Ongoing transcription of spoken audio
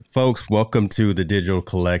Folks, welcome to the Digital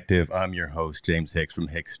Collective. I'm your host, James Hicks from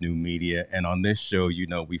Hicks New Media. And on this show,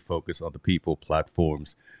 we focus on the people,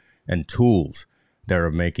 platforms, and tools that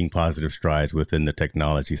are making positive strides within the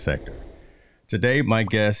technology sector. Today, my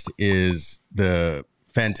guest is the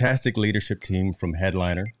fantastic leadership team from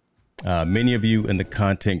Headliner. Many of you in the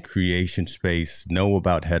content creation space know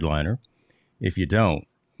about Headliner. If you don't,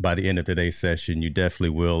 by the end of today's session, you definitely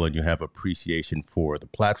will, and you have appreciation for the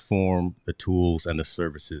platform, the tools, and the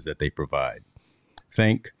services that they provide.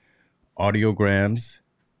 Think audiograms,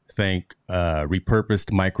 think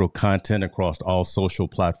repurposed micro content across all social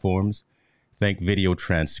platforms, think video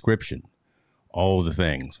transcription, all the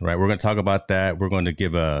things, right? We're going to talk about that. We're going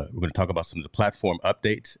to talk about some of the platform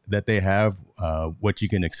updates that they have, what you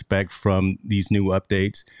can expect from these new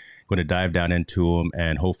updates. Going to dive down into them,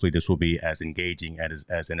 and hopefully this will be as engaging and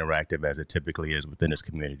as interactive as it typically is within this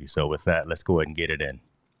community. So with that, let's go ahead and get it in.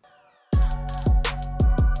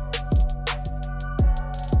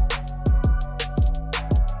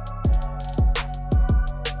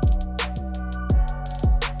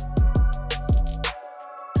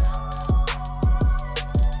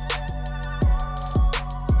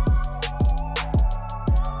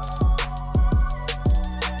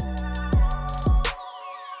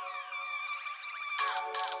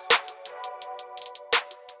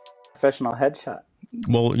 Professional headshot.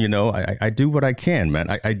 Well, I do what I can, man.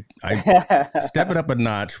 I step it up a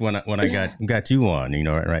notch when I got you on,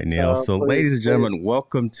 right, Neil. So, ladies and gentlemen,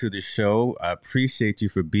 welcome to the show. I appreciate you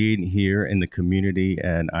for being here in the community,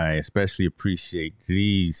 and I especially appreciate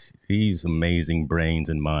these amazing brains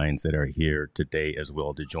and minds that are here today as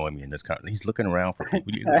well to join me in this. He's looking around for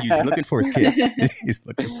people. He's looking for his kids. It's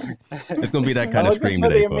going to be that kind of stream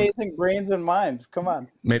today, folks. Amazing brains and minds. Come on.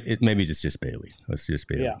 Maybe just Bailey. Let's just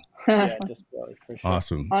Bailey. Yeah, just Bailey for sure.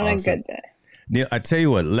 Awesome. On a good day. Neil, I tell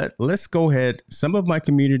you what, let's go ahead. Some of my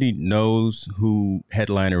community knows who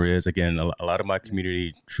Headliner is. Again, a lot of my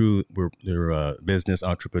community, they're business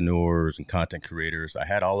entrepreneurs and content creators. I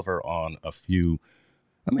had Oliver on a few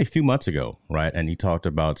months ago, right? And he talked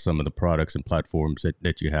about some of the products and platforms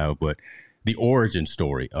that you have, but the origin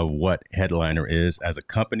story of what Headliner is as a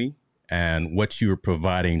company and what you're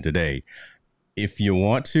providing today. If you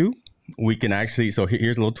want to, we can actually, so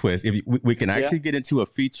here's a little twist. If we can actually get into a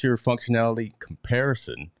feature functionality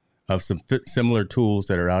comparison of some similar tools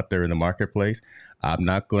that are out there in the marketplace. I'm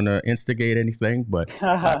not going to instigate anything, but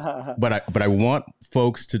I want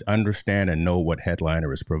folks to understand and know what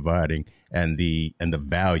Headliner is providing and the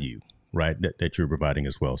value, right, that you're providing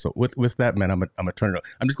as well. So with that, man, I'm gonna turn it.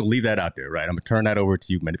 I'm just gonna leave that out there, right? I'm gonna turn that over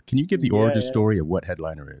to you, man. Can you give the origin story of what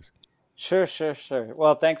Headliner is? Sure.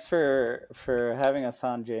 Well, thanks for having us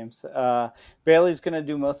on, James. Bailey's going to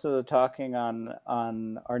do most of the talking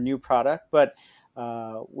on our new product, but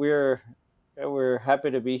we're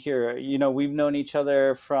happy to be here. We've known each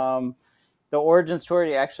other from the origin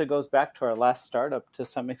story. Actually goes back to our last startup to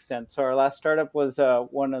some extent. So our last startup was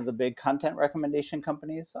one of the big content recommendation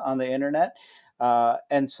companies on the internet,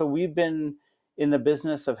 and so we've been in the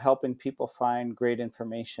business of helping people find great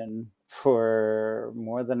information for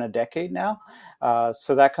more than a decade now.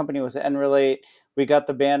 So that company was Enrelate. We got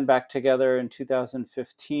the band back together in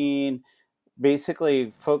 2015,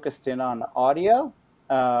 basically focused in on audio.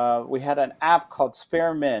 We had an app called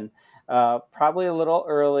SpareMin, probably a little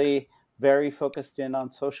early, very focused in on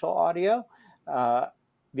social audio.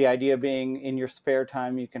 The idea being in your spare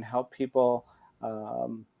time, you can help people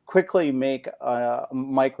quickly make a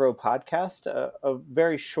micro podcast, a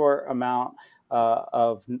very short amount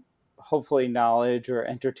of hopefully knowledge or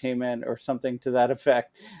entertainment or something to that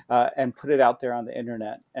effect, and put it out there on the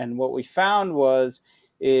internet. And what we found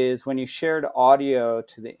is when you shared audio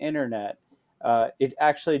to the internet, it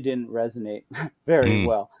actually didn't resonate very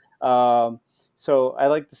well. So I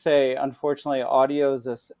like to say, unfortunately, audio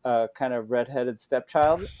is a kind of redheaded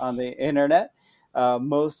stepchild on the internet.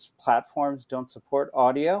 Most platforms don't support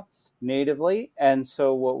audio natively. And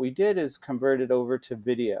so what we did is convert it over to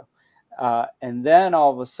video. And then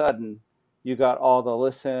all of a sudden, you got all the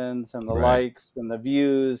listens and the likes and the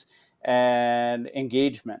views, and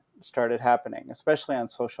engagement started happening, especially on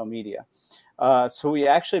social media. So we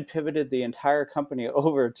actually pivoted the entire company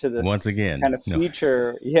over to this kind of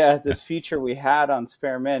feature. This feature we had on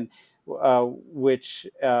SpareMin, which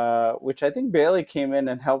I think Bailey came in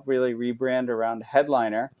and helped really rebrand around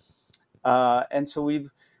Headliner. And so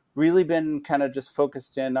we've really been kind of just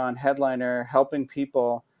focused in on Headliner, helping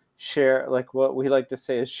people share, like what we like to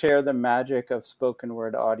say is share the magic of spoken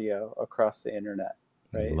word audio across the internet.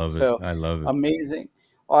 Right? I love it. Amazing.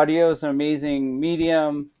 Audio is an amazing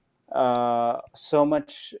medium. So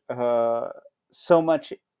much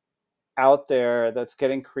out there that's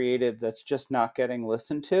getting created that's just not getting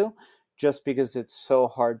listened to, just because it's so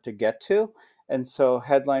hard to get to. And so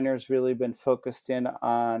Headliner's really been focused in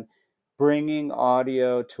on bringing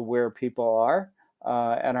audio to where people are.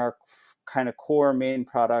 And our kind of core main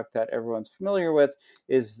product that everyone's familiar with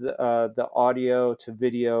is the audio to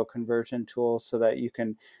video conversion tool, so that you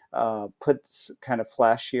can put kind of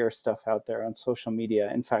flashier stuff out there on social media.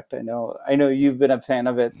 In fact, I know you've been a fan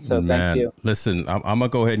of it, so thank Man, you. listen, I'm gonna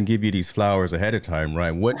go ahead and give you these flowers ahead of time,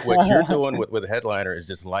 right? What you're doing with Headliner is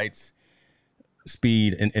just lights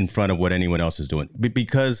speed in front of what anyone else is doing,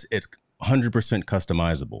 because it's 100%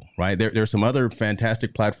 customizable, right? There's some other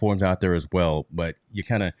fantastic platforms out there as well, but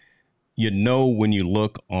when you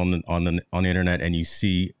look on the internet and you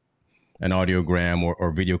see an audiogram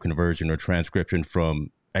or video conversion or transcription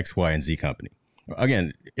from X, Y, and Z company.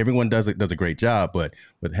 Again, everyone does a great job, but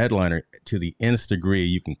with Headliner, to the nth degree,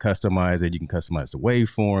 you can customize it. You can customize the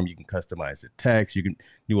waveform. You can customize the text. You can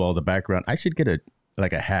do all the background. I should get a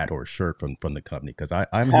hat or a shirt from the company, because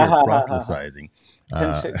I'm here proselytizing.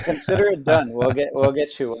 Consider it done. We'll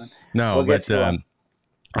get you one. No, We'll but get you one.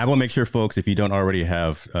 I will make sure, folks, if you don't already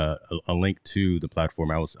have a link to the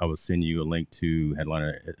platform, I will send you a link to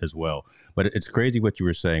Headliner as well. But it's crazy what you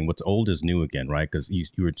were saying. What's old is new again, right? Because you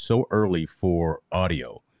were so early for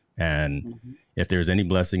audio. And Mm-hmm. if there's any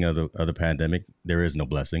blessing of the pandemic, there is no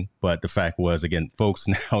blessing. But the fact was, again, folks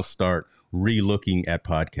now start re-looking at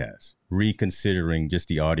podcasts, reconsidering just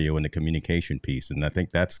the audio and the communication piece. And I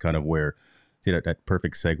think that's kind of where, see, that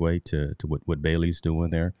perfect segue to what Bailey's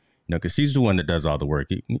doing there. Because she's the one that does all the work.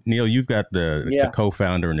 Neil, you've got the Yeah.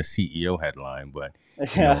 co-founder and the CEO headline, but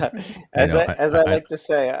Yeah, you as know, I like to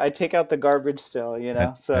say, I take out the garbage still,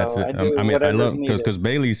 that's so it. I do I mean, I whatever's love, needed. because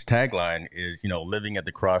Bailey's tagline is, living at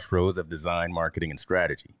the crossroads of design, marketing, and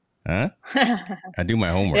strategy. Huh? I do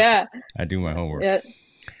my homework. Yeah, I do my homework. yeah,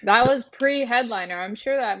 that So, was pre-headliner. I'm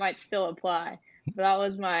sure that might still apply, but that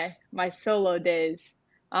was my solo days.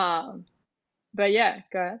 Um, but yeah,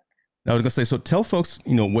 go ahead. I was gonna say, so tell folks,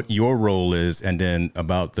 what your role is, and then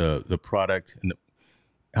about the product and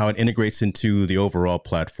how it integrates into the overall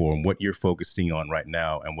platform, what you're focusing on right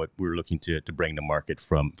now, and what we're looking to bring to market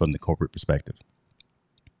from the corporate perspective.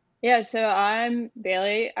 Yeah, so I'm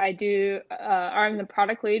Bailey. I'm the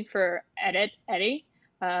product lead for Edit.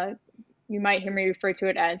 Uh, you might hear me refer to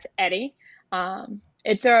it as Eddie.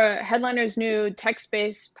 It's a Headliner's new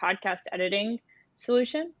text-based podcast editing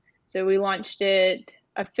solution. So we launched it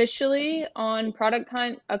officially on Product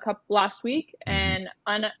Hunt last week, Mm-hmm.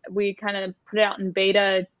 and we kind of put it out in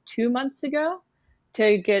beta 2 months ago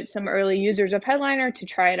to get some early users of Headliner to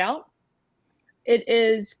try it out. It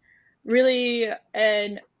is really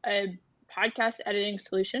a podcast editing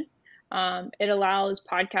solution. It allows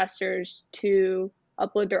podcasters to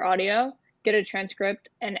upload their audio, get a transcript,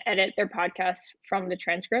 and edit their podcasts from the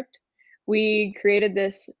transcript. We created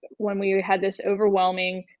this when we had this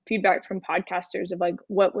overwhelming feedback from podcasters of like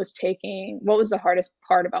what was the hardest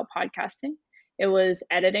part about podcasting. It was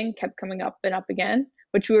editing, kept coming up and up again,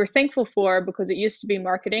 which we were thankful for because it used to be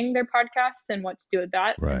marketing their podcasts and what to do with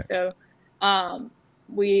that. And Right. so um,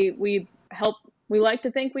 we help. We like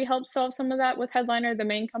to think we help solve some of that with Headliner, the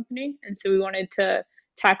main company, and so we wanted to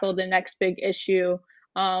tackle the next big issue,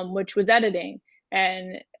 which was editing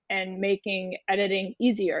and making editing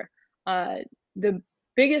easier. The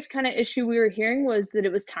biggest kind of issue we were hearing was that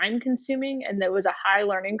it was time consuming and there was a high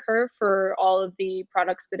learning curve for all of the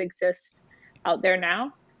products that exist out there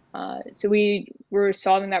now. So we were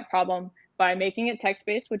solving that problem by making it text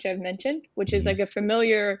based, which I've mentioned, which is Mm-hmm. like a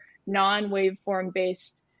familiar non-waveform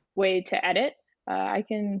based way to edit. I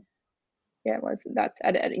can, yeah, that's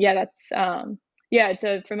edit. Yeah, it's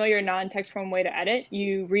a familiar non-text form way to edit.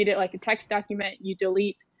 You read it like a text document. You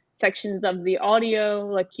delete sections of the audio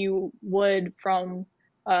like you would from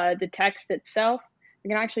the text itself. I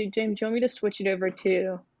can actually, James, do you want me to switch it over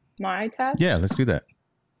to my tab? Yeah, let's do that.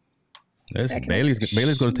 Listen, I can actually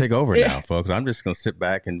Bailey's going to take over yeah. now, folks. I'm just going to sit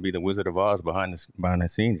back and be the Wizard of Oz behind the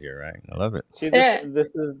scenes here, right? I love it. See, Yeah.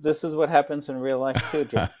 this is what happens in real life too,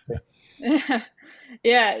 James.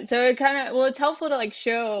 Yeah, so it's helpful to like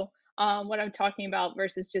show what I'm talking about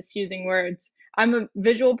versus just using words. I'm a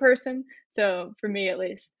visual person, so for me at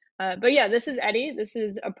least. But yeah, this is Eddie. This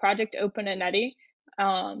is a project open in Eddie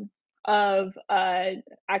of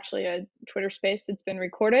actually a Twitter space that's been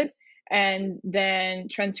recorded and then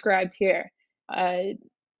transcribed here.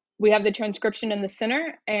 We have the transcription in the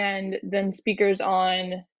center and then speakers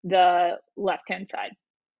on the left-hand side.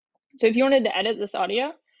 So if you wanted to edit this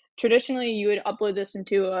audio, traditionally you would upload this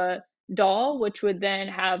into a DAW, which would then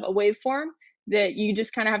have a waveform that you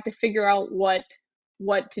just kind of have to figure out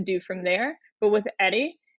what to do from there. But with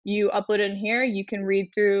Eddie, you upload it in here, you can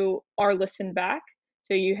read through or listen back.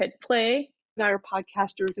 So you hit play, our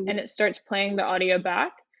podcasters, and it starts playing the audio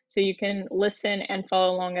back. So you can listen and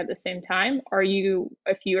follow along at the same time. Or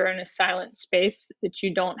if you are in a silent space that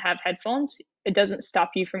you don't have headphones, it doesn't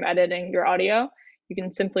stop you from editing your audio. You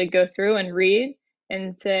can simply go through and read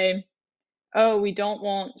and say, oh, we don't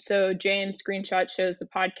want, so James screenshot shows the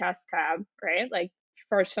podcast tab, right? Like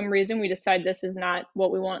for some reason, we decide this is not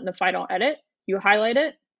what we want in the final edit. You highlight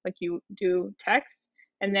it like you do text,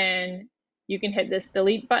 and then you can hit this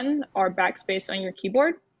delete button or backspace on your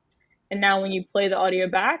keyboard. And now when you play the audio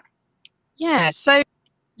back, so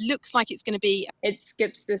looks like it's going to be, it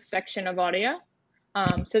skips this section of audio.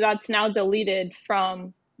 So that's now deleted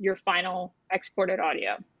from your final exported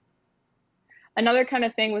audio. Another kind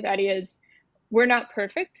of thing with Eddy is we're not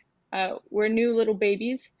perfect. We're new little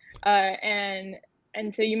babies. And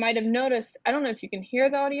so you might have noticed, I don't know if you can hear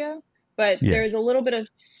the audio, but Yes. there's a little bit of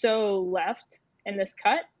so left in this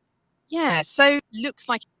cut. so looks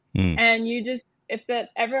like, And you just, if that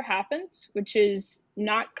ever happens, which is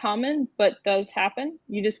not common, but does happen,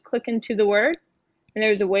 you just click into the word and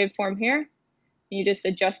there's a waveform here. And you just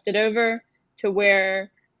adjust it over to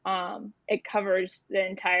where it covers the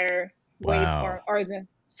entire waveform or the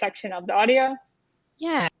section of the audio.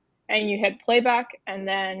 And you hit playback, and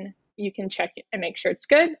then you can check it and make sure it's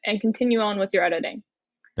good and continue on with your editing.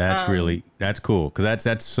 That's cool, because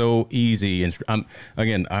that's so easy.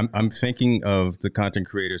 And I'm thinking of the content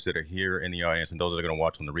creators that are here in the audience and those that are going to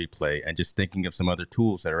watch on the replay, and just thinking of some other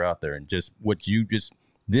tools that are out there, and just what you just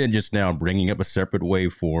did just now, bringing up a separate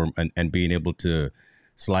waveform and being able to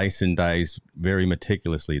slice and dice very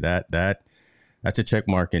meticulously. That's a check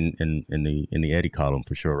mark in the Eddy column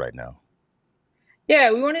for sure right now.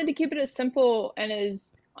 Yeah, we wanted to keep it as simple and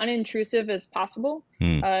as unintrusive as possible.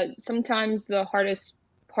 Sometimes the hardest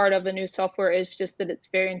part of the new software is just that it's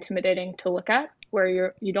very intimidating to look at,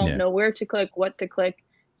 where you don't know where to click, what to click.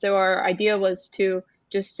 So our idea was to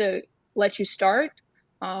let you start,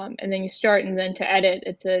 and then you start, and then to edit,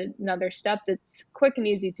 it's another step that's quick and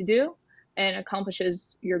easy to do and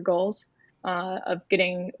accomplishes your goals of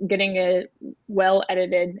getting a well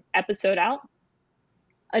edited episode out.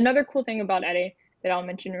 Another cool thing about Eddy that I'll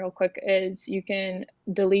mention real quick is you can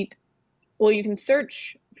you can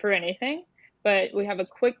search for anything, but we have a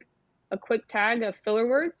quick tag of filler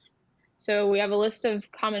words. So we have a list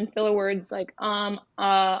of common filler words like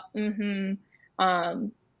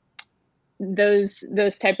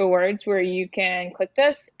those type of words, where you can click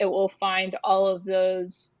this, it will find all of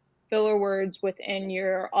those filler words within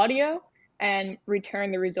your audio and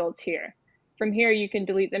return the results here. From here, you can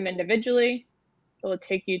delete them individually. It will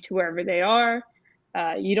take you to wherever they are.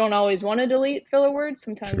 You don't always want to delete filler words.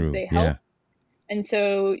 Sometimes they help. And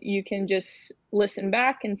so you can just listen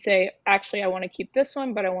back and say, actually, I want to keep this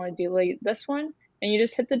one, but I want to delete this one. And you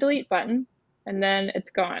just hit the delete button, and then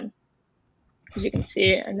it's gone. As you can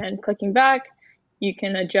see, and then clicking back, you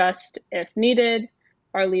can adjust if needed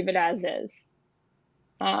or leave it as is.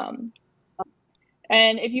 And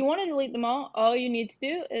if you want to delete them all you need to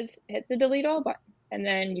do is hit the delete all button, and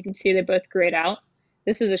then you can see they both grayed out.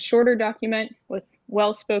 This is a shorter document with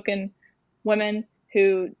well-spoken women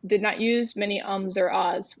who did not use many ums or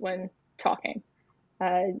ahs when talking.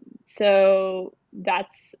 So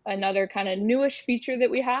that's another kind of newish feature that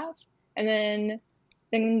we have. And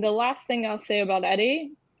then the last thing I'll say about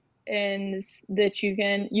Eddy is that you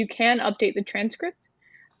can update the transcript.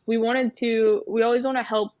 We always want to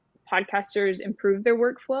help podcasters improve their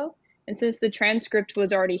workflow. And since the transcript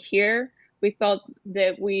was already here, we felt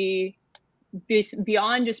that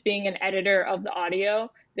beyond just being an editor of the audio,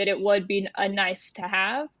 that it would be a nice to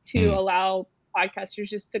have to allow podcasters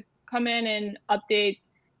just to come in and update,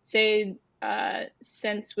 say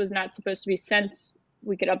since was not supposed to be since,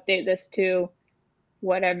 we could update this to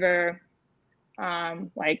whatever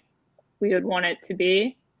like we would want it to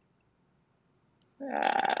be.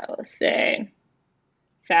 Let's say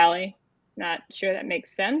Sally. Not sure that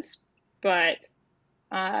makes sense, but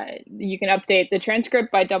you can update the transcript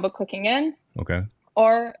by double clicking in. Okay.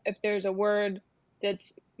 Or if there's a word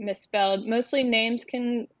that's misspelled, mostly names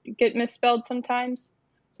can get misspelled sometimes.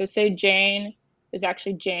 So say Jane is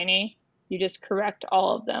actually Janie. You just correct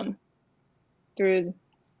all of them through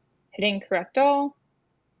hitting correct all,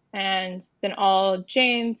 and then all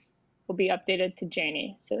Janes will be updated to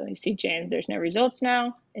Janie. So you see Jane, there's no results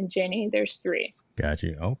now, and Janie, there's 3. Got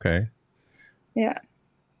you. Okay. Yeah.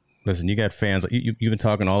 Listen, you got fans. You've been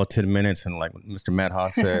talking all of 10 minutes, and like Mr. Matt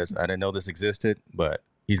Haas says, I didn't know this existed, but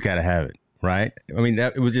he's got to have it, right? I mean,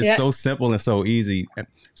 it was just so simple and so easy.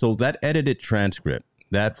 So that edited transcript,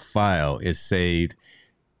 that file is saved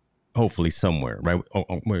hopefully somewhere, right?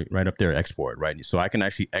 Right up there, export, right? So I can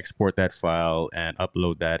actually export that file and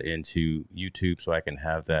upload that into YouTube, so I can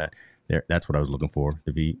have that there. That's what I was looking for,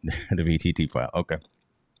 the VTT file. Okay.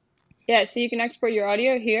 Yeah, so you can export your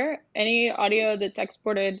audio here. Any audio that's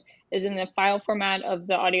exported is in the file format of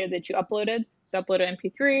the audio that you uploaded. So upload an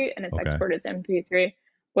MP3 and it's Okay. exported as MP3,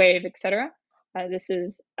 WAV, etc. This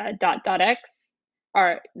is .x,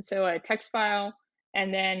 or so a text file,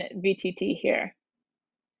 and then VTT here.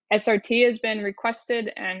 SRT has been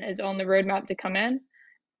requested and is on the roadmap to come in.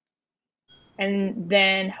 And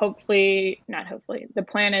then the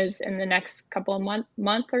plan is in the next couple of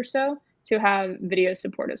month or so to have video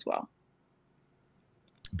support as well.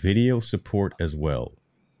 Video support as well.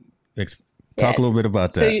 Talk Yes. a little bit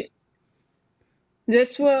about that.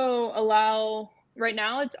 This will allow, right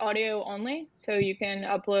now it's audio only, so you can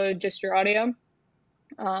upload just your audio.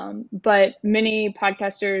 But many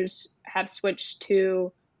podcasters have switched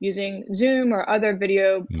to using Zoom or other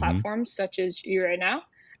video platforms such as you right now,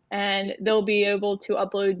 and they'll be able to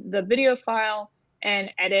upload the video file and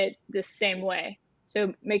edit the same way.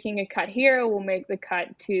 So making a cut here will make the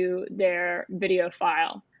cut to their video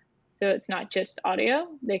file. So it's not just audio.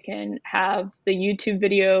 They can have the YouTube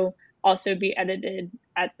video also be edited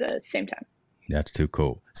at the same time. That's too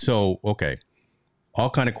cool. So, okay. All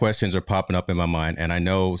kind of questions are popping up in my mind, and I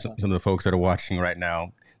know some of the folks that are watching right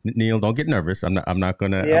now. Neil, don't get nervous. I'm not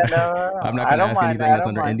gonna. Yeah, no. I'm not gonna ask anything that's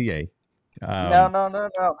under NDA.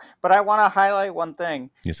 No. But I want to highlight one thing,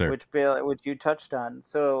 yes, sir. which you touched on.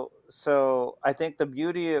 So I think the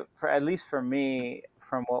beauty, at least for me,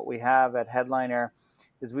 from what we have at Headliner,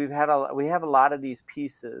 is we have a lot of these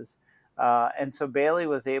pieces, and so Bailey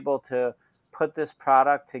was able to put this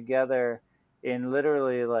product together in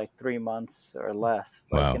literally like 3 months or less,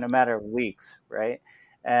 like in a matter of weeks, right?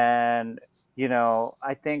 And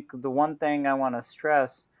I think the one thing I want to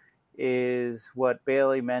stress is what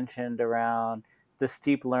Bailey mentioned around the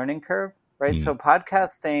steep learning curve, right? So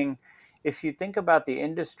podcasting, if you think about the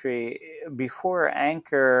industry, before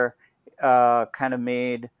Anchor kind of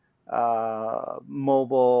made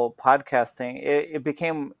mobile podcasting,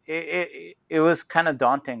 it was kind of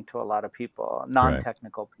daunting to a lot of people,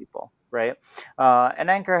 non-technical people, right? And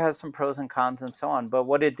Anchor has some pros and cons and so on. But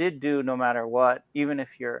what it did do, no matter what, even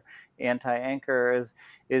if you're anti-Anchor,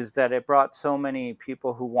 is that it brought so many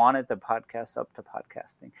people who wanted the podcast up to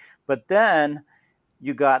podcasting. But then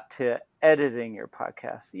you got to editing your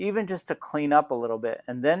podcast, even just to clean up a little bit.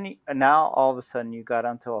 And then now all of a sudden you got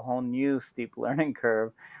onto a whole new steep learning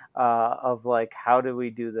curve of like, how do we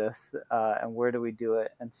do this and where do we do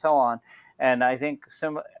it and so on. And I think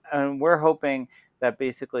and we're hoping that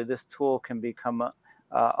basically this tool can become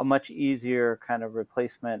a much easier kind of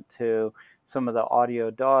replacement to some of the audio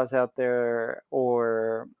DAWs out there,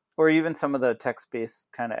 or even some of the text-based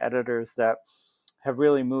kind of editors that have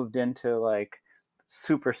really moved into like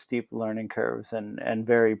super steep learning curves and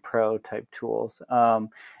very pro type tools.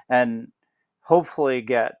 And hopefully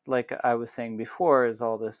get, like I was saying before, is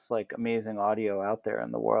all this like amazing audio out there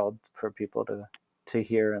in the world for people to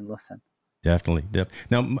hear and listen. Definitely.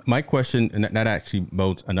 Now, my question, and that actually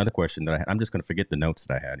bodes another question that I had. I'm just going to forget the notes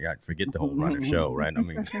that I had. Yeah, I forget the whole runner show, right? I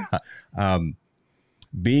mean,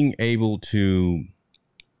 being able to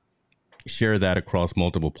share that across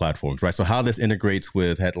multiple platforms, right? So how this integrates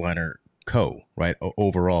with Headliner Co, right?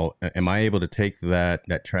 Overall, am I able to take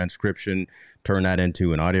that transcription, turn that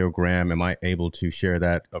into an audiogram? Am I able to share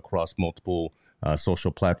that across multiple social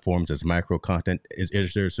platforms as micro content?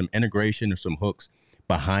 Is there some integration or some hooks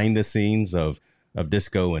behind the scenes of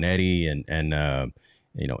Disco and Eddie and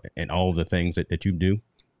and all the things that you do?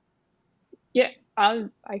 Yeah, I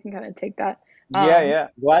can kind of take that. Yeah.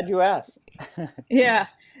 Glad you asked. Yeah.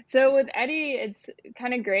 So with Eddie, it's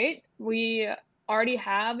kind of great. We already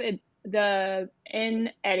have it. In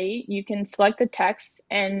Eddie, you can select the text,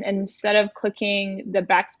 and instead of clicking the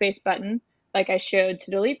backspace button, like I showed to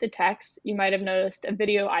delete the text, you might have noticed a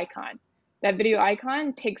video icon. That video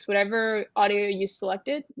icon takes whatever audio you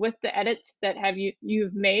selected with the edits that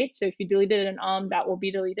you've made. So if you deleted an that will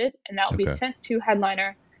be deleted, and that will be sent to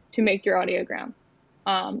Headliner to make your audiogram,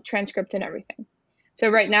 transcript and everything. So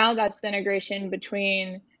right now, that's the integration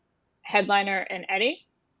between Headliner and Eddie,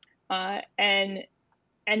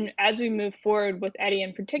 and as we move forward with Eddie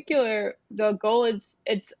in particular, the goal is,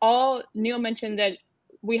 Neil mentioned that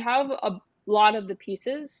we have a lot of the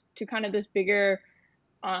pieces to kind of this bigger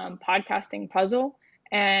podcasting puzzle,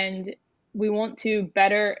 and we want to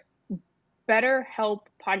better help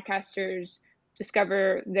podcasters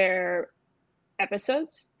discover their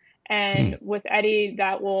episodes. And with Eddie,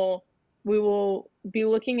 we will be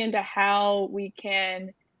looking into how we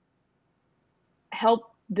can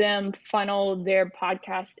help them funnel their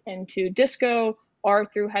podcast into Disco or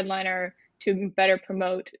through Headliner to better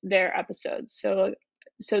promote their episodes. So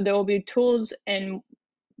there will be tools and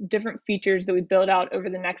different features that we build out over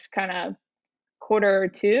the next kind of quarter or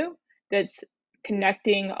two that's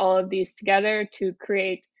connecting all of these together to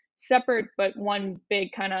create separate but one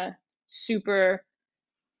big kind of super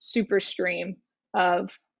stream of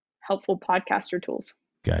helpful podcaster tools.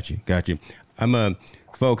 Got you. I'm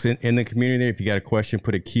folks in the community. If you got a question,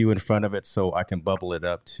 put a Q in front of it so I can bubble it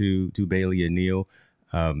up to Bailey and Neil.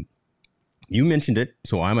 You mentioned it,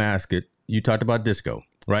 so I'm gonna ask it. You talked about Disco,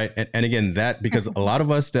 right? And again, that because a lot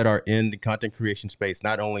of us that are in the content creation space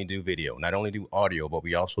not only do video, not only do audio, but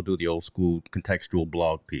we also do the old school contextual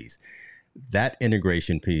blog piece. That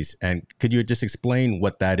integration piece, and could you just explain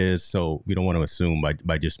what that is so we don't want to assume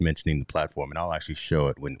by just mentioning the platform, and I'll actually show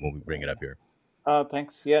it when we bring it up here.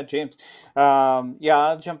 Thanks. Yeah, James.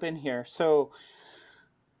 I'll jump in here. So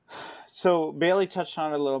Bailey touched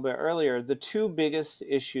on it a little bit earlier. The two biggest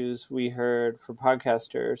issues we heard for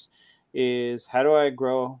podcasters is how do I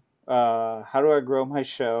grow my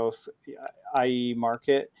show, i.e.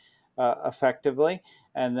 market effectively,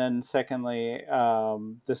 and then secondly,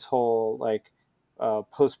 this whole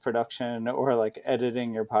post-production or like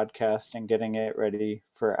editing your podcast and getting it ready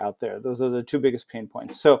for out there. Those are the two biggest pain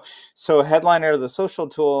points. So Headliner, the social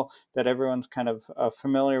tool that everyone's kind of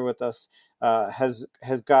familiar with us, has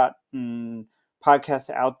gotten podcasts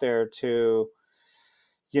out there to,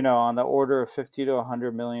 on the order of 50 to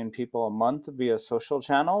 100 million people a month via social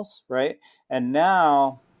channels, right? And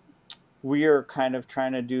now we are kind of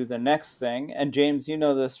trying to do the next thing. And James, you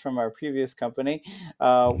know this from our previous company.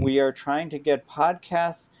 We are trying to get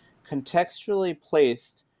podcasts contextually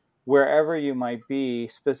placed wherever you might be,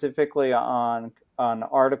 specifically on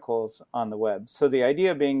articles on the web. So the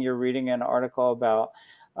idea being you're reading an article about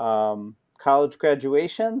college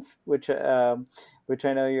graduations, which I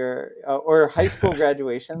know you're, or high school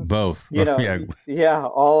graduations. Both. Yeah,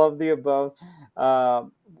 all of the above.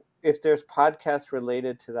 If there's podcasts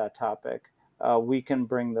related to that topic, we can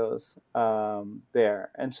bring those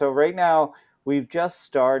there. And so right now, we've just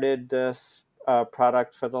started this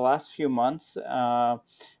product for the last few months,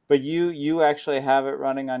 but you actually have it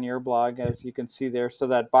running on your blog, as you can see there. So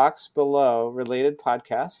that box below, related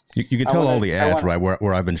podcasts. You can tell all the ads, right?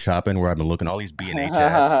 Where I've been shopping, where I've been looking, all these B&H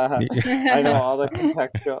ads. I know, all the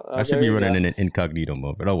contextual. I should be running in an incognito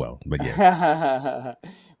mode, but oh well. But yeah.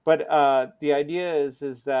 But the idea is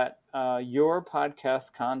that your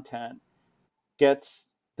podcast content gets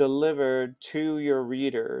delivered to your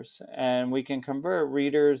readers, and we can convert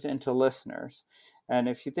readers into listeners. And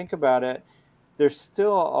if you think about it, there's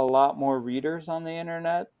still a lot more readers on the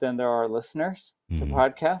internet than there are listeners to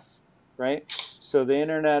podcasts, right? So the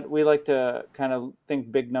internet, we like to kind of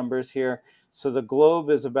think big numbers here. So the globe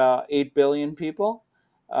is about 8 billion people.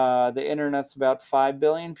 The internet's about 5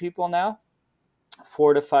 billion people now.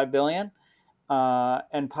 4 to 5 billion,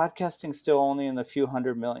 and podcasting still only in the few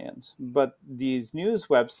hundred millions. But these news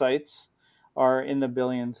websites are in the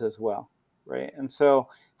billions as well, right? And so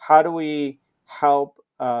how do we help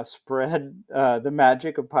spread the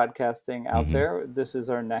magic of podcasting out there? This is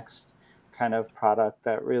our next kind of product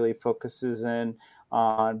that really focuses in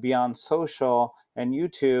on beyond social and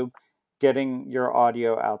YouTube, getting your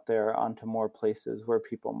audio out there onto more places where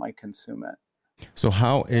people might consume it. So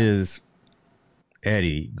how is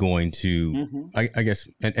Eddie going to, I guess,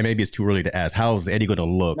 and maybe it's too early to ask, how is Eddie going to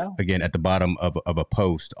look again at the bottom of a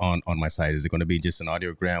post on my site? Is it going to be just an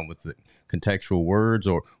audiogram with the contextual words,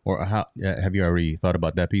 or how have you already thought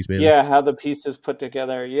about that piece, Bailey? Yeah, how the piece is put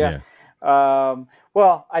together. Yeah.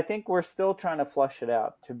 Well, I think we're still trying to flush it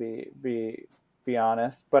out, to be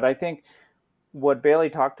honest. But I think what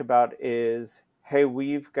Bailey talked about is, hey,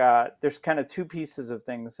 there's kind of two pieces of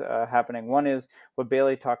things happening. One is what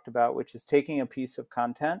Bailey talked about, which is taking a piece of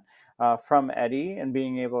content from Eddie and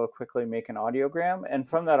being able to quickly make an audiogram. And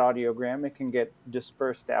from that audiogram, it can get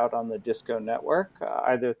dispersed out on the Disco network,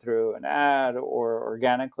 either through an ad or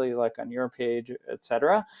organically, like on your page,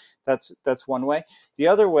 etc. That's one way. The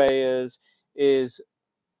other way is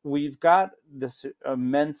we've got this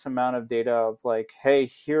immense amount of data of like, hey,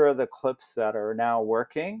 here are the clips that are now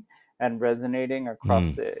working and resonating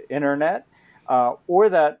across the internet, or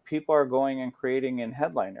that people are going and creating in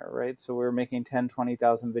Headliner, right? So we're making 10,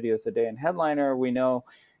 20,000 videos a day in Headliner. We know,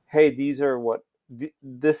 hey,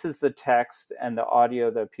 this is the text and the audio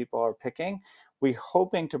that people are picking. We're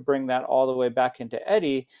hoping to bring that all the way back into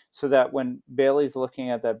Eddie so that when Bailey's looking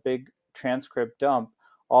at that big transcript dump,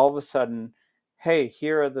 all of a sudden, hey,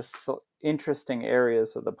 here are interesting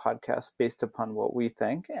areas of the podcast based upon what we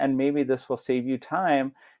think. And maybe this will save you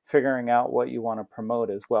time figuring out what you want to promote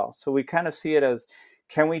as well. So we kind of see it as,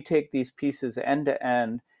 can we take these pieces end to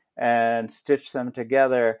end and stitch them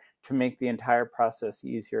together to make the entire process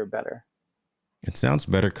easier, better? It sounds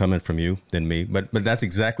better coming from you than me, but that's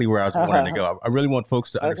exactly where I was wanting to go. I really want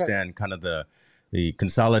folks to understand kind of the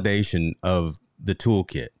consolidation of the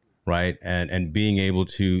toolkit, right? And being able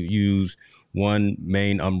to use one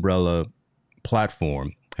main umbrella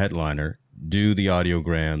platform, Headliner, do the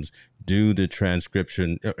audiograms, do the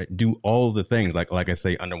transcription, do all the things, like I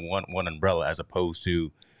say, under one umbrella, as opposed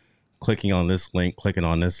to clicking on this link,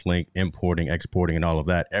 importing, exporting, and all of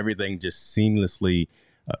that. Everything just seamlessly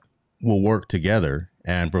will work together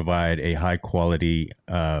and provide a high quality,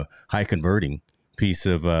 high converting piece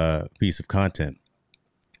of content.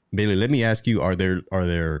 Bailey, let me ask you: Are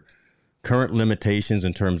there current limitations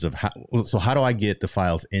in terms of how do I get the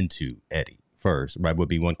files into Eddy first? Right, would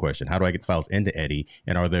be one question. How do I get files into Eddy,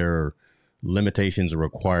 and are there limitations or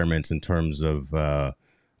requirements in terms of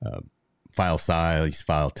file size,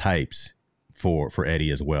 file types for Eddy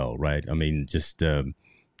as well? Right, I mean, just the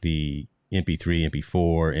MP3,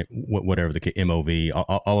 MP4, whatever the MOV,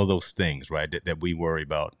 all of those things, right, that we worry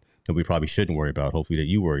about, that we probably shouldn't worry about, hopefully that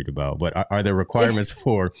you worried about. But are there requirements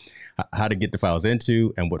for how to get the files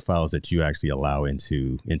into, and what files that you actually allow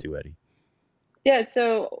into Eddy? Yeah,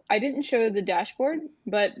 so I didn't show the dashboard,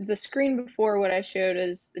 but the screen before what I showed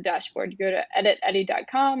is the dashboard. You go to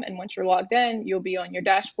editeddy.com, and once you're logged in, you'll be on your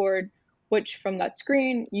dashboard, which from that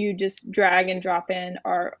screen, you just drag and drop in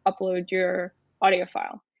or upload your audio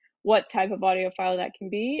file. What type of audio file that can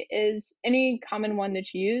be is any common one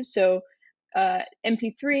that you use. So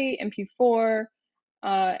MP3, MP4,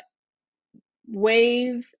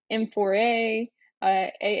 WAV, M4A,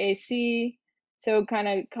 AAC. So it kind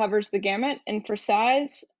of covers the gamut. And for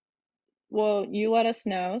size, well, you let us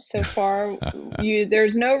know. So far,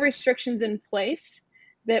 there's no restrictions in place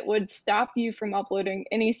that would stop you from uploading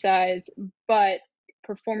any size, but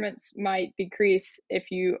performance might decrease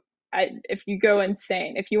if you go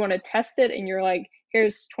insane. If you want to test it and you're like,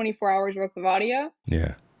 here's 24 hours worth of audio,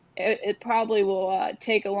 yeah, it probably will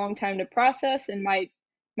take a long time to process and might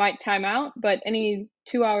time out. But any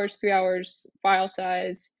 2 hours, 3 hours file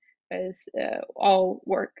size is all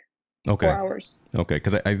work. Okay. 4 hours. Okay,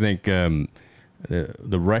 because I think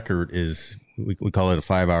the record is, we call it a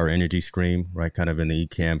 5-hour energy stream, right? Kind of in the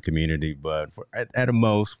Ecamm community, but at a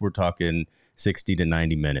most we're talking 60 to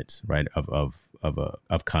 90 minutes, right,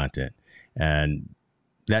 of content. And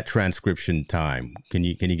that transcription time, can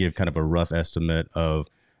you give kind of a rough estimate of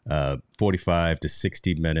 45 to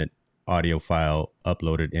 60 minute audio file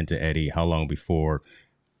uploaded into Eddy? How long before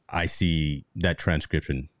I see that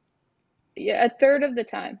transcription? Yeah, a third of the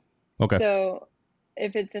time. Okay. So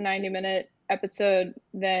if it's a 90-minute episode,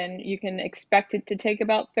 then you can expect it to take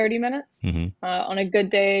about 30 minutes. Mm-hmm. On a good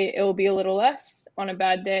day, it will be a little less. On a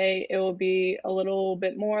bad day, it will be a little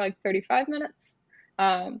bit more, like 35 minutes.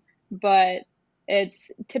 But it's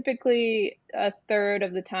typically a third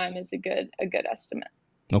of the time is a good estimate.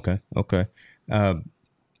 Okay.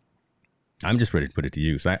 I'm just ready to put it to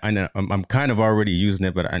use. I know I'm kind of already using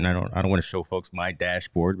it, but I don't want to show folks my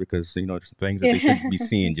dashboard because there's things that they shouldn't be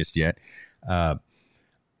seeing just yet.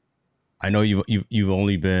 I know you've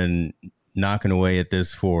only been knocking away at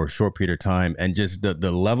this for a short period of time, and just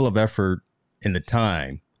the level of effort and the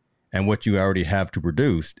time and what you already have to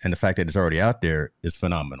produce, and the fact that it's already out there is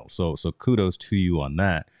phenomenal. So kudos to you on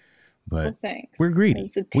that. But thanks. We're greedy.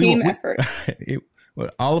 It's a team effort. Well,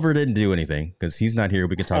 Oliver didn't do anything because he's not here.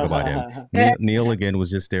 We can talk about him. Neil again was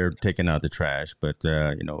just there taking out the trash, but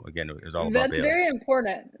again, it was all about That's very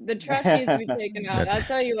important. The trash needs to be taken out. I'll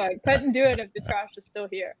tell you, I couldn't do it if the trash is still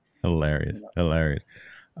here. Hilarious. I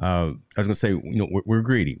was gonna say, we're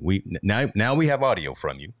greedy. We now we have audio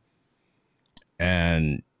from you,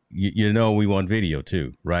 and we want video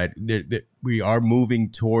too, right? We are moving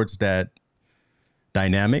towards that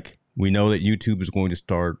dynamic. We know that YouTube is going to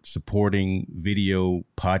start supporting video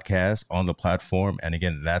podcasts on the platform. And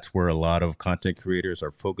again, that's where a lot of content creators are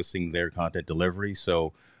focusing their content delivery.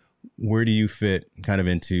 So where do you fit kind of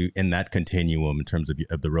in that continuum in terms of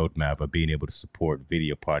the roadmap of being able to support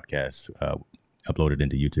video podcasts uploaded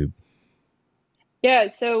into YouTube? Yeah,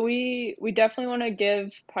 so we definitely want to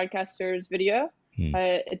give podcasters video.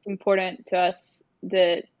 It's important to us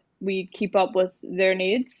that we keep up with their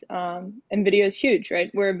needs. And video is huge,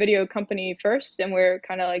 right? We're a video company first, and we're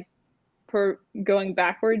kind of like going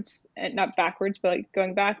backwards, and not backwards, but like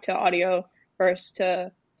going back to audio first.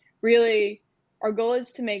 To really, our goal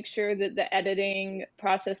is to make sure that the editing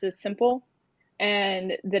process is simple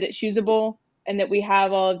and that it's usable and that we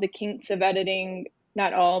have all of the kinks of editing,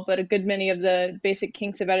 not all, but a good many of the basic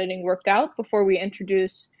kinks of editing worked out before we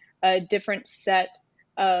introduce a different set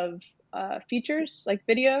of features like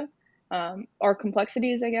video, or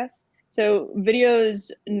complexities, I guess. So video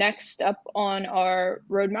is next up on our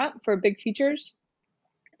roadmap for big features,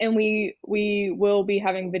 and we will be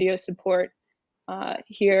having video support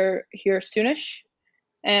here soonish.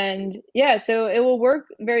 And yeah, so it will work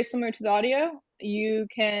very similar to the audio.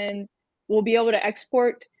 We'll be able to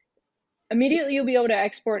export immediately. You'll be able to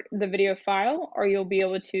export the video file, or you'll be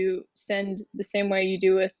able to send the same way you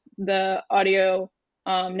do with the audio.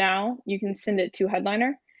 Now you can send it to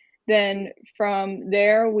Headliner. Then from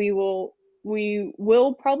there, we will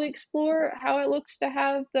probably explore how it looks to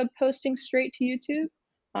have the posting straight to YouTube,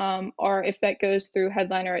 or if that goes through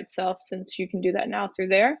Headliner itself, since you can do that now through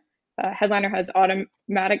there. Headliner has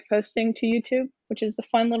automatic posting to YouTube, which is a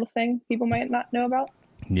fun little thing people might not know about.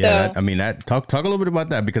 Yeah, so, talk a little bit about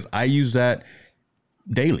that, because I use that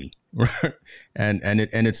daily, right? And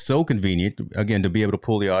it's so convenient, again, to be able to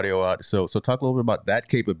pull the audio out. So talk a little bit about that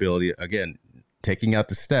capability, again, taking out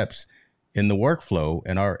the steps in the workflow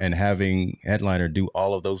and having Headliner do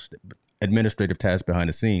all of those administrative tasks behind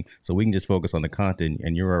the scene, so we can just focus on the content,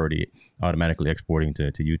 and you're already automatically exporting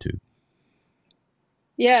to YouTube.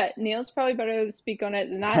 Yeah, Neil's probably better to speak on it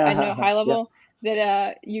than that. I know high level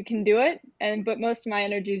that you can do it, but most of my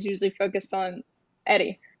energy is usually focused on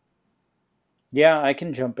Eddie. Yeah, I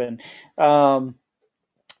can jump in.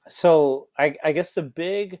 So I guess the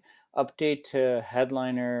big update to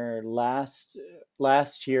Headliner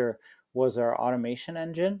last year was our automation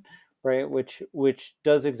engine, right? Which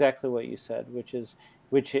does exactly what you said,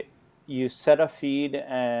 you set a feed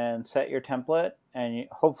and set your template, and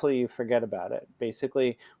hopefully you forget about it.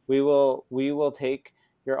 Basically, we will take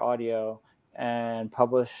your audio and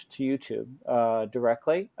publish to YouTube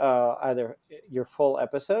directly, either your full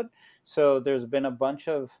episode. So there's been a bunch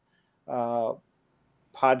of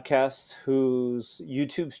podcasts whose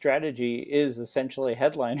YouTube strategy is essentially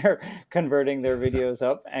Headliner converting their videos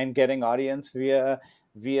up and getting audience via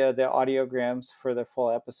the audiograms for their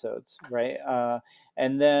full episodes, right?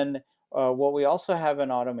 And then what we also have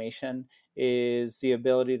in automation is the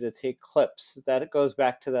ability to take clips. That goes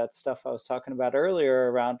back to that stuff I was talking about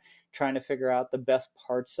earlier around trying to figure out the best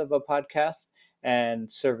parts of a podcast and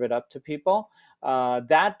serve it up to people.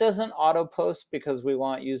 That doesn't auto post, because we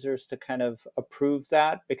want users to kind of approve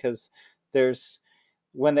that, because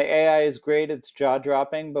when the AI is great, it's jaw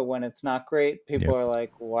dropping, but when it's not great, people are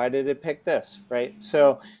like, why did it pick this? Right.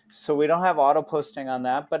 So we don't have auto posting on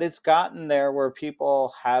that, but it's gotten there where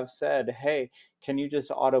people have said, hey, can you just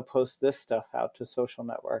auto post this stuff out to social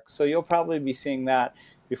networks? So you'll probably be seeing that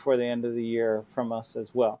before the end of the year from us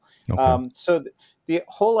as well. Okay. So the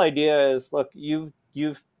whole idea is, look, you've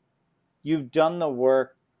done the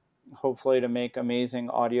work, hopefully, to make amazing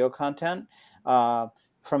audio content.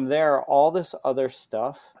 From there, all this other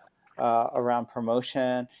stuff around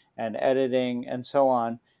promotion and editing and so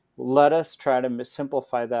on, let us try to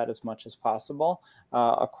simplify that as much as possible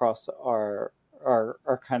across our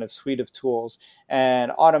kind of suite of tools.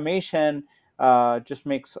 And automation just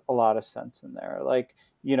makes a lot of sense in there. Like,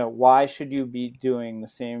 why should you be doing the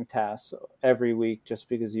same tasks every week just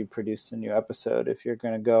because you produced a new episode? If you're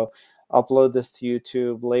going to go upload this to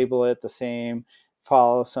YouTube, label it the same,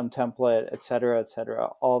 follow some template, et cetera,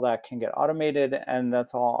 all that can get automated, and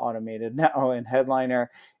that's all automated now in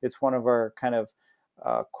Headliner. It's one of our kind of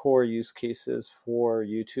core use cases for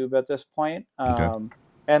YouTube at this point. Okay.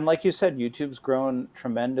 And like you said, YouTube's grown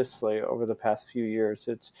tremendously over the past few years.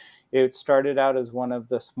 It started out as one of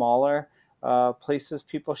the smaller places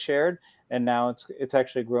people shared, and now it's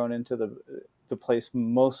actually grown into the place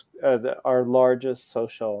our largest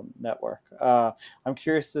social network. I'm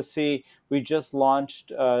curious to see, we just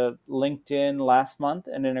launched LinkedIn last month,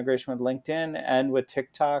 an integration with LinkedIn and with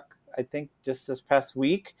TikTok, I think just this past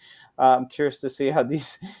week. I'm curious to see how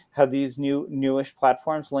these newish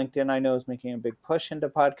platforms, LinkedIn I know is making a big push into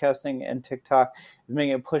podcasting, and TikTok is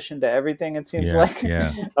making a push into everything, it seems like.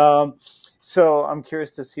 Yeah. So I'm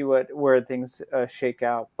curious to see where things shake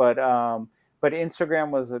out. But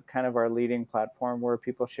Instagram was kind of our leading platform where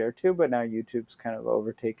people share to, but now YouTube's kind of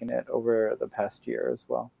overtaken it over the past year as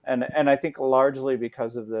well. And I think largely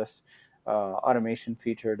because of this automation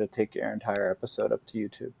feature to take your entire episode up to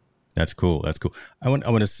YouTube. That's cool. I want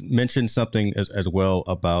to mention something as well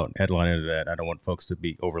about Headliner that I don't want folks to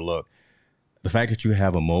be overlooked. The fact that you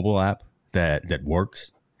have a mobile app that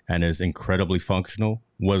works and is incredibly functional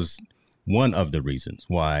was one of the reasons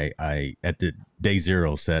why I, at the day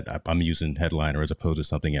zero, said I'm using Headliner as opposed to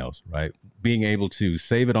something else, right? Being able to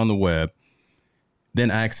save it on the web, then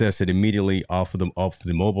access it immediately off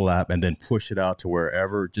the mobile app, and then push it out to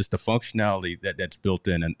wherever. Just the functionality that's built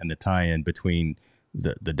in, and the tie-in between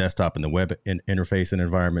the desktop and the web interface and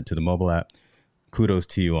environment to the mobile app. Kudos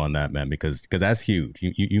to you on that, man, because that's huge.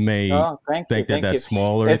 You may think that that's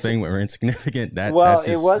small or anything or insignificant. That's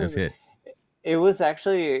just it. It was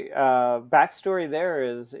actually backstory there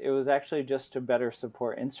is it was actually just to better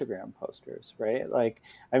support Instagram posters, right? Like,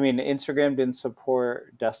 I mean, Instagram didn't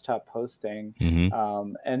support desktop posting,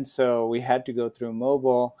 and so we had to go through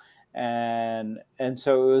mobile, and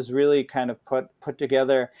so it was really kind of put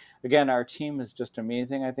together. Again, our team is just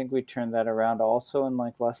amazing. I think we turned that around also in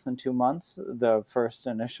like less than 2 months, the first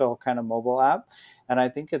initial kind of mobile app, and I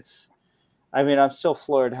think I'm still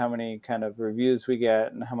floored how many kind of reviews we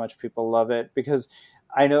get and how much people love it, because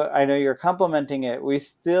I know you're complimenting it. We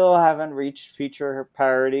still haven't reached feature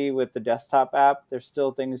parity with the desktop app. There's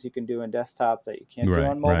still things you can do in desktop that you can't do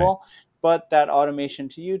on mobile, but that automation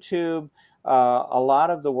to YouTube, a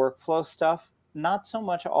lot of the workflow stuff, not so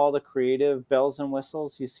much all the creative bells and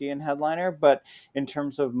whistles you see in Headliner, but in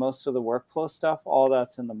terms of most of the workflow stuff, all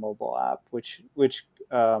that's in the mobile app, which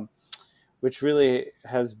really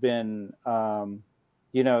has been,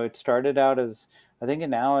 it started out as, I think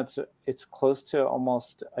now it's close to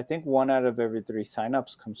almost, I think 1 out of every 3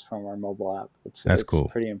 signups comes from our mobile app. It's cool.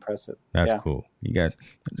 Pretty impressive. That's cool. You guys,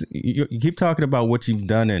 you keep talking about what you've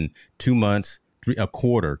done in 2 months, a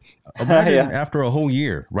quarter. Imagine after a whole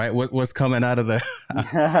year, right? What's coming out of the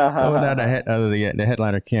the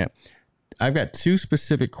Headliner camp. I've got 2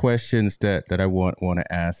 specific questions that I want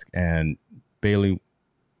to ask, and Bailey,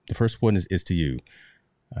 the first one is to you.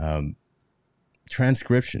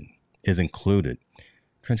 Transcription is included.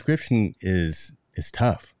 Transcription is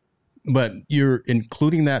tough, but you're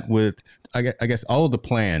including that with, I guess, all of the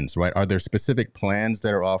plans, right? Are there specific plans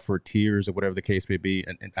that are offered, tiers or whatever the case may be?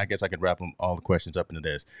 And I guess I could wrap all the questions up into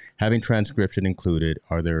this. Having transcription included,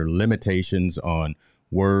 are there limitations on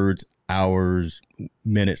words, hours,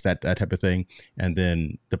 minutes, that type of thing? And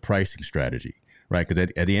then the pricing strategy, right? Because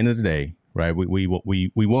at the end of the day, right, we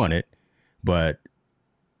want it, but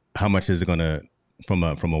how much is it going to, from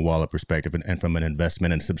a wallet perspective and from an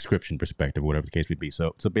investment and subscription perspective, whatever the case would be.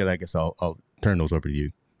 So Bill, I guess I'll turn those over to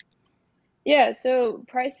you. Yeah, so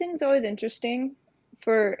pricing is always interesting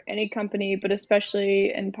for any company, but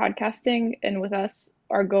especially in podcasting. And with us,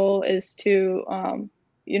 our goal is to,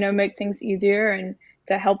 make things easier and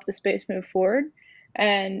to help the space move forward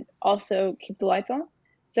and also keep the lights on.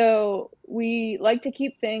 So we like to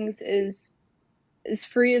keep things as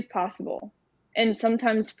free as possible, and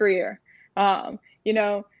sometimes freer. We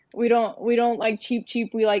don't like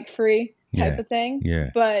cheap. We like free type of thing.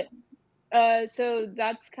 Yeah. But so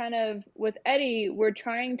that's kind of with Eddie. We're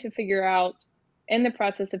trying to figure out, in the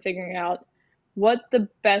process of figuring out, what the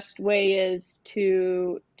best way is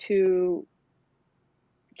to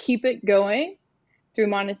keep it going through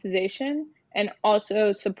monetization, and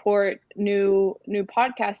also support new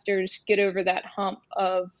podcasters get over that hump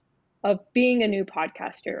of being a new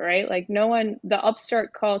podcaster, right? Like the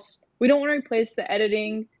upstart costs, we don't want to replace the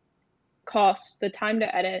editing cost, the time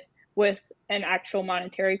to edit, with an actual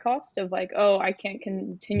monetary cost of like, oh, I can't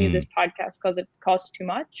continue this podcast because it costs too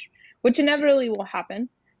much, which inevitably will happen.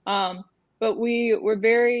 But we're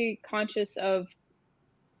very conscious of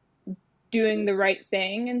doing the right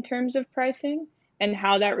thing in terms of pricing and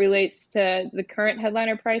how that relates to the current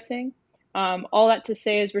Headliner pricing. All that to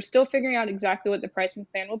say is we're still figuring out exactly what the pricing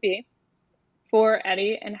plan will be for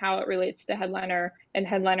Eddie and how it relates to Headliner and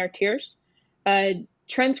Headliner tiers.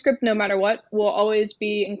 Transcript, no matter what, will always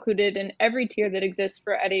be included in every tier that exists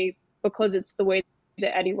for Eddie, because it's the way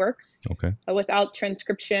that Eddie works. Okay. Without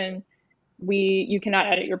transcription, you cannot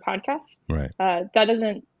edit your podcast. Right.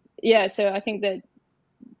 So I think that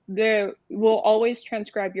there will always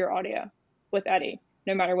transcribe your audio with Eddie,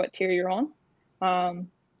 no matter what tier you're on.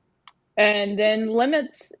 And then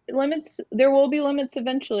limits, there will be limits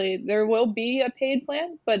eventually. There will be a paid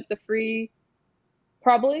plan, but the free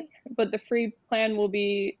plan will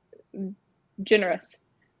be generous.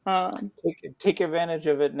 Take advantage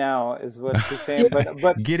of it now is what she's saying.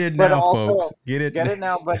 But get it now, also, folks. Get it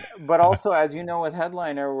now. But also, as you know, with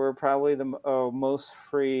Headliner, we're probably the most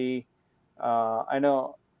free. I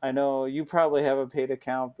know you probably have a paid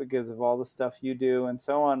account because of all the stuff you do and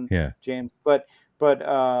so on, James. But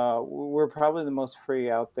we're probably the most free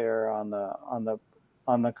out there on the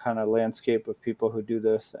kind of landscape of people who do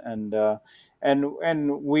this, and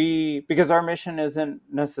we, because our mission isn't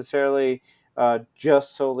necessarily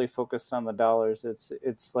just solely focused on the dollars.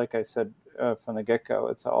 It's like I said from the get-go,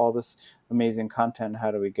 it's all this amazing content.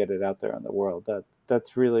 How do we get it out there in the world?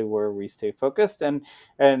 That's really where we stay focused, and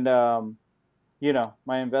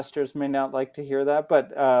my investors may not like to hear that,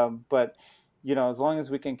 but as long as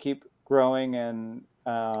we can keep growing and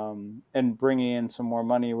bringing in some more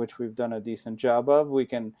money, which we've done a decent job of, we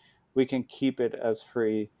can keep it as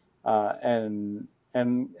free, and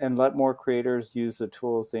let more creators use the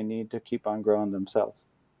tools they need to keep on growing themselves.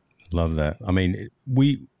 Love that. I mean,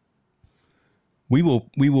 we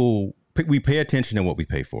pay attention to what we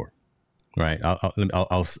pay for. Right.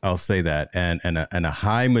 I'll say that. And a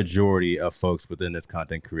high majority of folks within this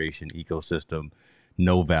content creation ecosystem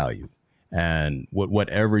know value. And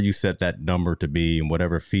whatever you set that number to be, and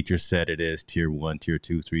whatever feature set it is, tier 1, tier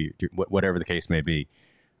 2, 3, whatever the case may be,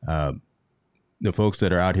 the folks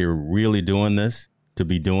that are out here really doing this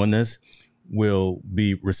will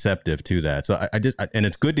be receptive to that. So and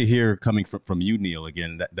it's good to hear coming from you, Neil,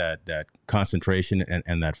 again, that concentration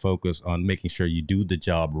and that focus on making sure you do the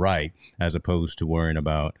job right, as opposed to worrying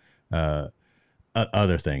about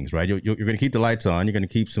other things, right? You're going to keep the lights on. You're going to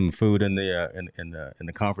keep some food in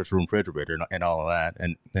the conference room refrigerator and all of that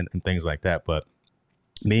and things like that. But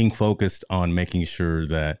being focused on making sure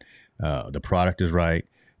that the product is right,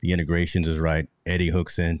 the integrations is right. Eddie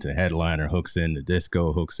hooks into Headliner, hooks into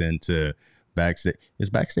Disco, hooks into Backstage. Is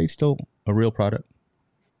Backstage still a real product?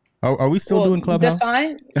 Are we still doing Clubhouse?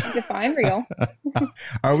 Define real.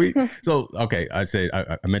 Are we? So, okay, I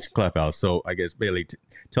mentioned Clubhouse. So I guess, Bailey,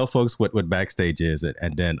 tell folks what Backstage is,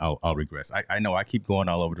 and then I'll regress. I know I keep going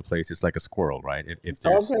all over the place. It's like a squirrel, right? If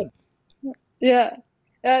there's... Yeah.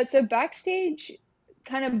 So Backstage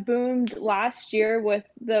kind of boomed last year with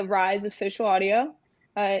the rise of social audio.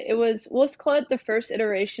 Let's call it the first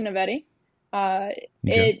iteration of Eddie.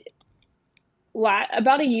 Okay.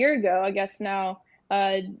 About a year ago, I guess now,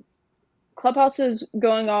 Clubhouse was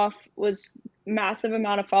going off, was massive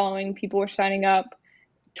amount of following. People were signing up.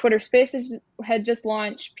 Twitter Spaces had just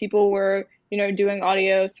launched. People were, doing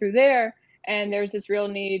audio through there. And there's this real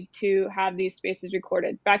need to have these spaces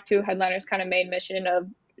recorded. Back to Headliner's kind of main mission of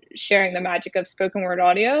sharing the magic of spoken word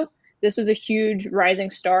audio. This was a huge rising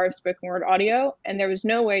star of spoken word audio. And there was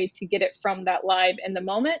no way to get it from that live in the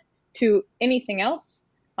moment to anything else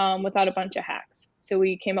without a bunch of hacks. So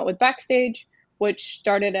we came up with Backstage, which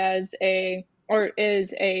started is a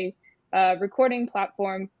recording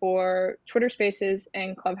platform for Twitter Spaces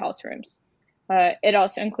and Clubhouse rooms. It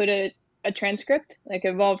also included a transcript,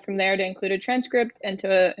 evolved from there to include a transcript and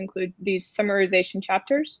to include these summarization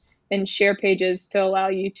chapters and share pages to allow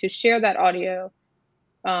you to share that audio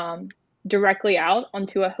directly out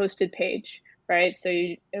onto a hosted page, right? So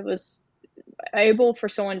it was able for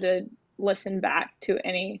someone to listen back to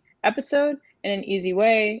any episode in an easy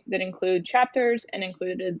way that include chapters and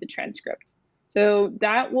included the transcript. So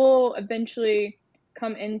that will eventually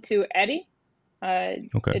come into Eddie.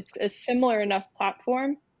 Okay. It's a similar enough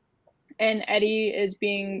platform, and Eddie is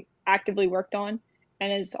being actively worked on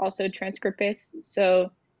and is also transcript based.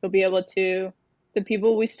 So you'll be able to,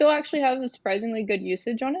 we still actually have a surprisingly good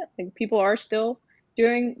usage on it. People are still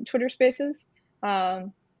doing Twitter Spaces,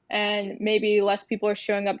 and maybe less people are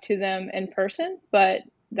showing up to them in person, but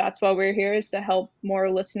that's why we're here, is to help more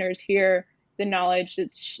listeners hear the knowledge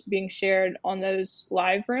that's being shared on those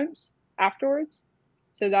live rooms afterwards.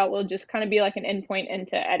 So that will just kind of be like an endpoint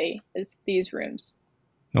into Eddie, is these rooms.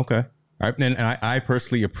 Okay. And I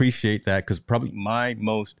personally appreciate that, because probably my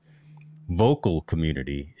most vocal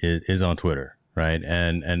community is on Twitter, right?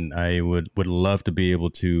 And I would love to be able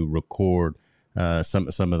to record some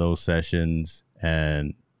of those sessions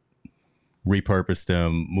and repurpose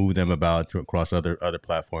them, move them about across other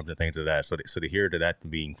platforms and things of that. So to hear that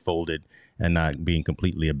being folded and not being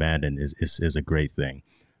completely abandoned is a great thing.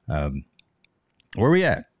 Where are we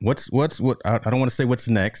at? What? I don't want to say what's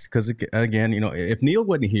next, because again, if Neil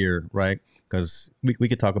wasn't here, right? Because we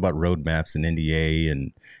could talk about roadmaps and NDA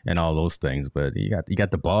and all those things, but you got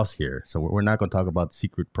the boss here, so we're not going to talk about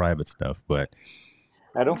secret private stuff. But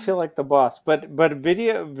I don't feel like the boss, but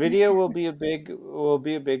video will be a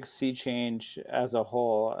big sea change as a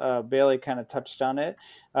whole. Bailey kind of touched on it.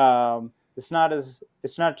 It's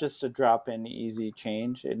not just a drop in easy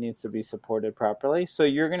change. It needs to be supported properly. So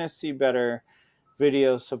you're going to see better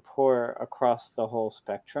video support across the whole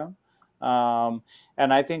spectrum. And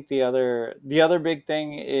I think the other big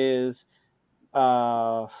thing is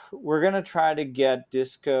we're going to try to get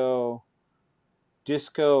disco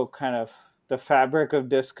kind of the fabric of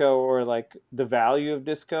disco, or like the value of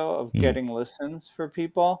disco, of getting listens for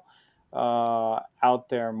people out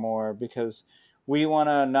there more, because we want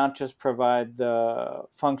to not just provide the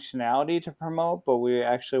functionality to promote, but we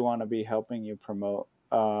actually want to be helping you promote.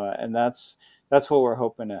 And that's what we're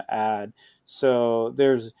hoping to add. So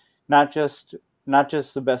there's not just not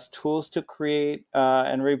just the best tools to create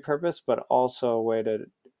and repurpose, but also a way to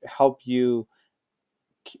help you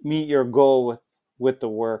meet your goal with the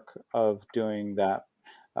work of doing that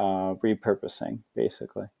repurposing,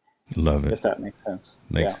 basically. Love it. If that makes sense.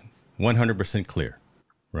 Makes 100% clear,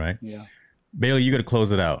 right? Yeah. Bailey, you got to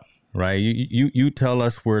close it out, right? You tell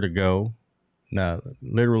us where to go. Now,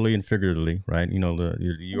 literally and figuratively, right? You know, the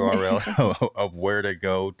URL of where to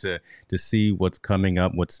go to see what's coming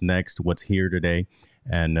up, what's next, what's here today,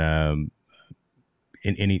 and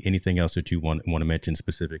anything else that you want to mention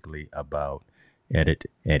specifically about Edit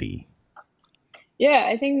Eddy. Yeah,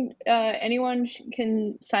 I think anyone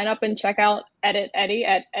can sign up and check out Edit Eddy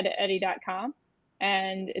at editeddy.com.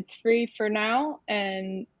 And it's free for now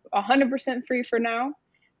and 100% free for now.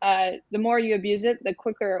 The more you abuse it, the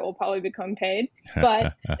quicker it will probably become paid.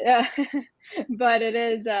 But but it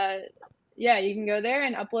is, you can go there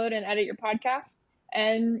and upload and edit your podcast.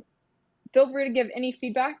 And feel free to give any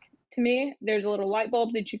feedback to me. There's a little light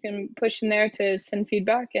bulb that you can push in there to send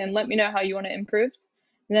feedback and let me know how you want to improve.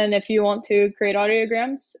 And then if you want to create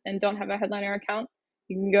audiograms and don't have a Headliner account,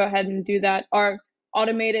 you can go ahead and do that. Our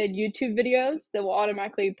automated YouTube videos that will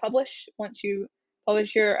automatically publish once you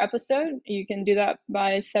publish your episode, you can do that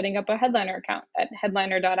by setting up a Headliner account at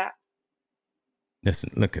headliner.app.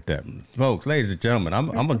 Listen, look at that. Folks, ladies and gentlemen, I'm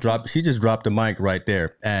going to drop, she just dropped the mic right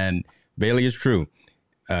there. And Bailey, is true.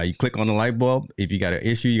 You click on the light bulb. If you got an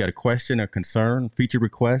issue, you got a question, a concern, feature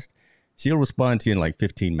request, she'll respond to you in like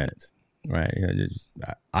 15 minutes. Right.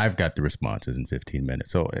 I've got the responses in 15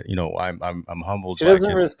 minutes. So, you know, I'm humbled. She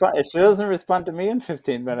doesn't respond. She doesn't respond to me in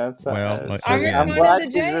 15 minutes. Well, I'm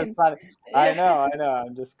glad she's responding. I know.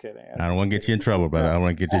 I'm just kidding. I don't want to get you in trouble, brother. I don't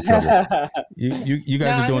want to get you in trouble. You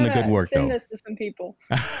guys are doing the good work, send though. This to some people.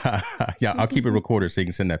 Yeah, I'll keep it recorded so you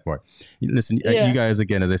can send that part. Listen, you guys,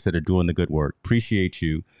 again, as I said, are doing the good work. Appreciate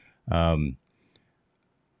you. We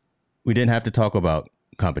didn't have to talk about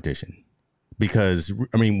competition. Because,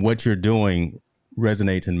 I mean, what you're doing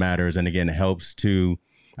resonates and matters. And again, it helps to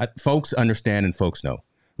folks understand and folks know,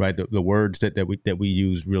 right? The words that we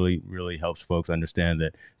use really helps folks understand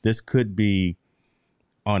that this could be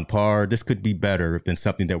on par. This could be better than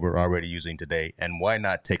something that we're already using today. And why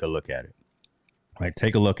not take a look at it? Right?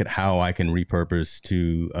 Take a look at how I can repurpose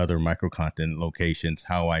to other micro content locations,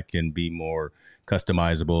 how I can be more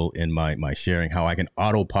customizable in my sharing, how I can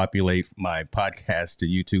auto populate my podcast to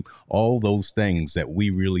YouTube, all those things that we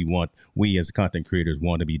really want, we as content creators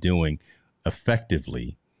want to be doing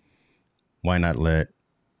effectively. Why not let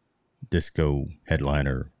Disco,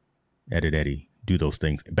 Headliner, Edit Eddy do those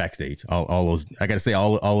things backstage? All those, I got to say,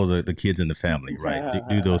 all of the kids in the family, right?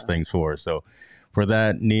 Do those things for us. So for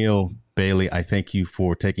that, Neil, Bailey, I thank you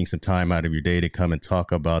for taking some time out of your day to come and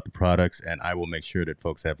talk about the products. And I will make sure that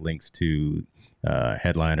folks have links to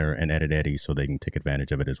Headliner and Edit Eddy so they can take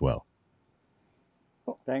advantage of it as well.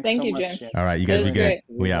 Thanks Thank so you, much, James. James. All right, you guys be good. Great.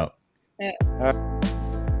 We out. Yeah.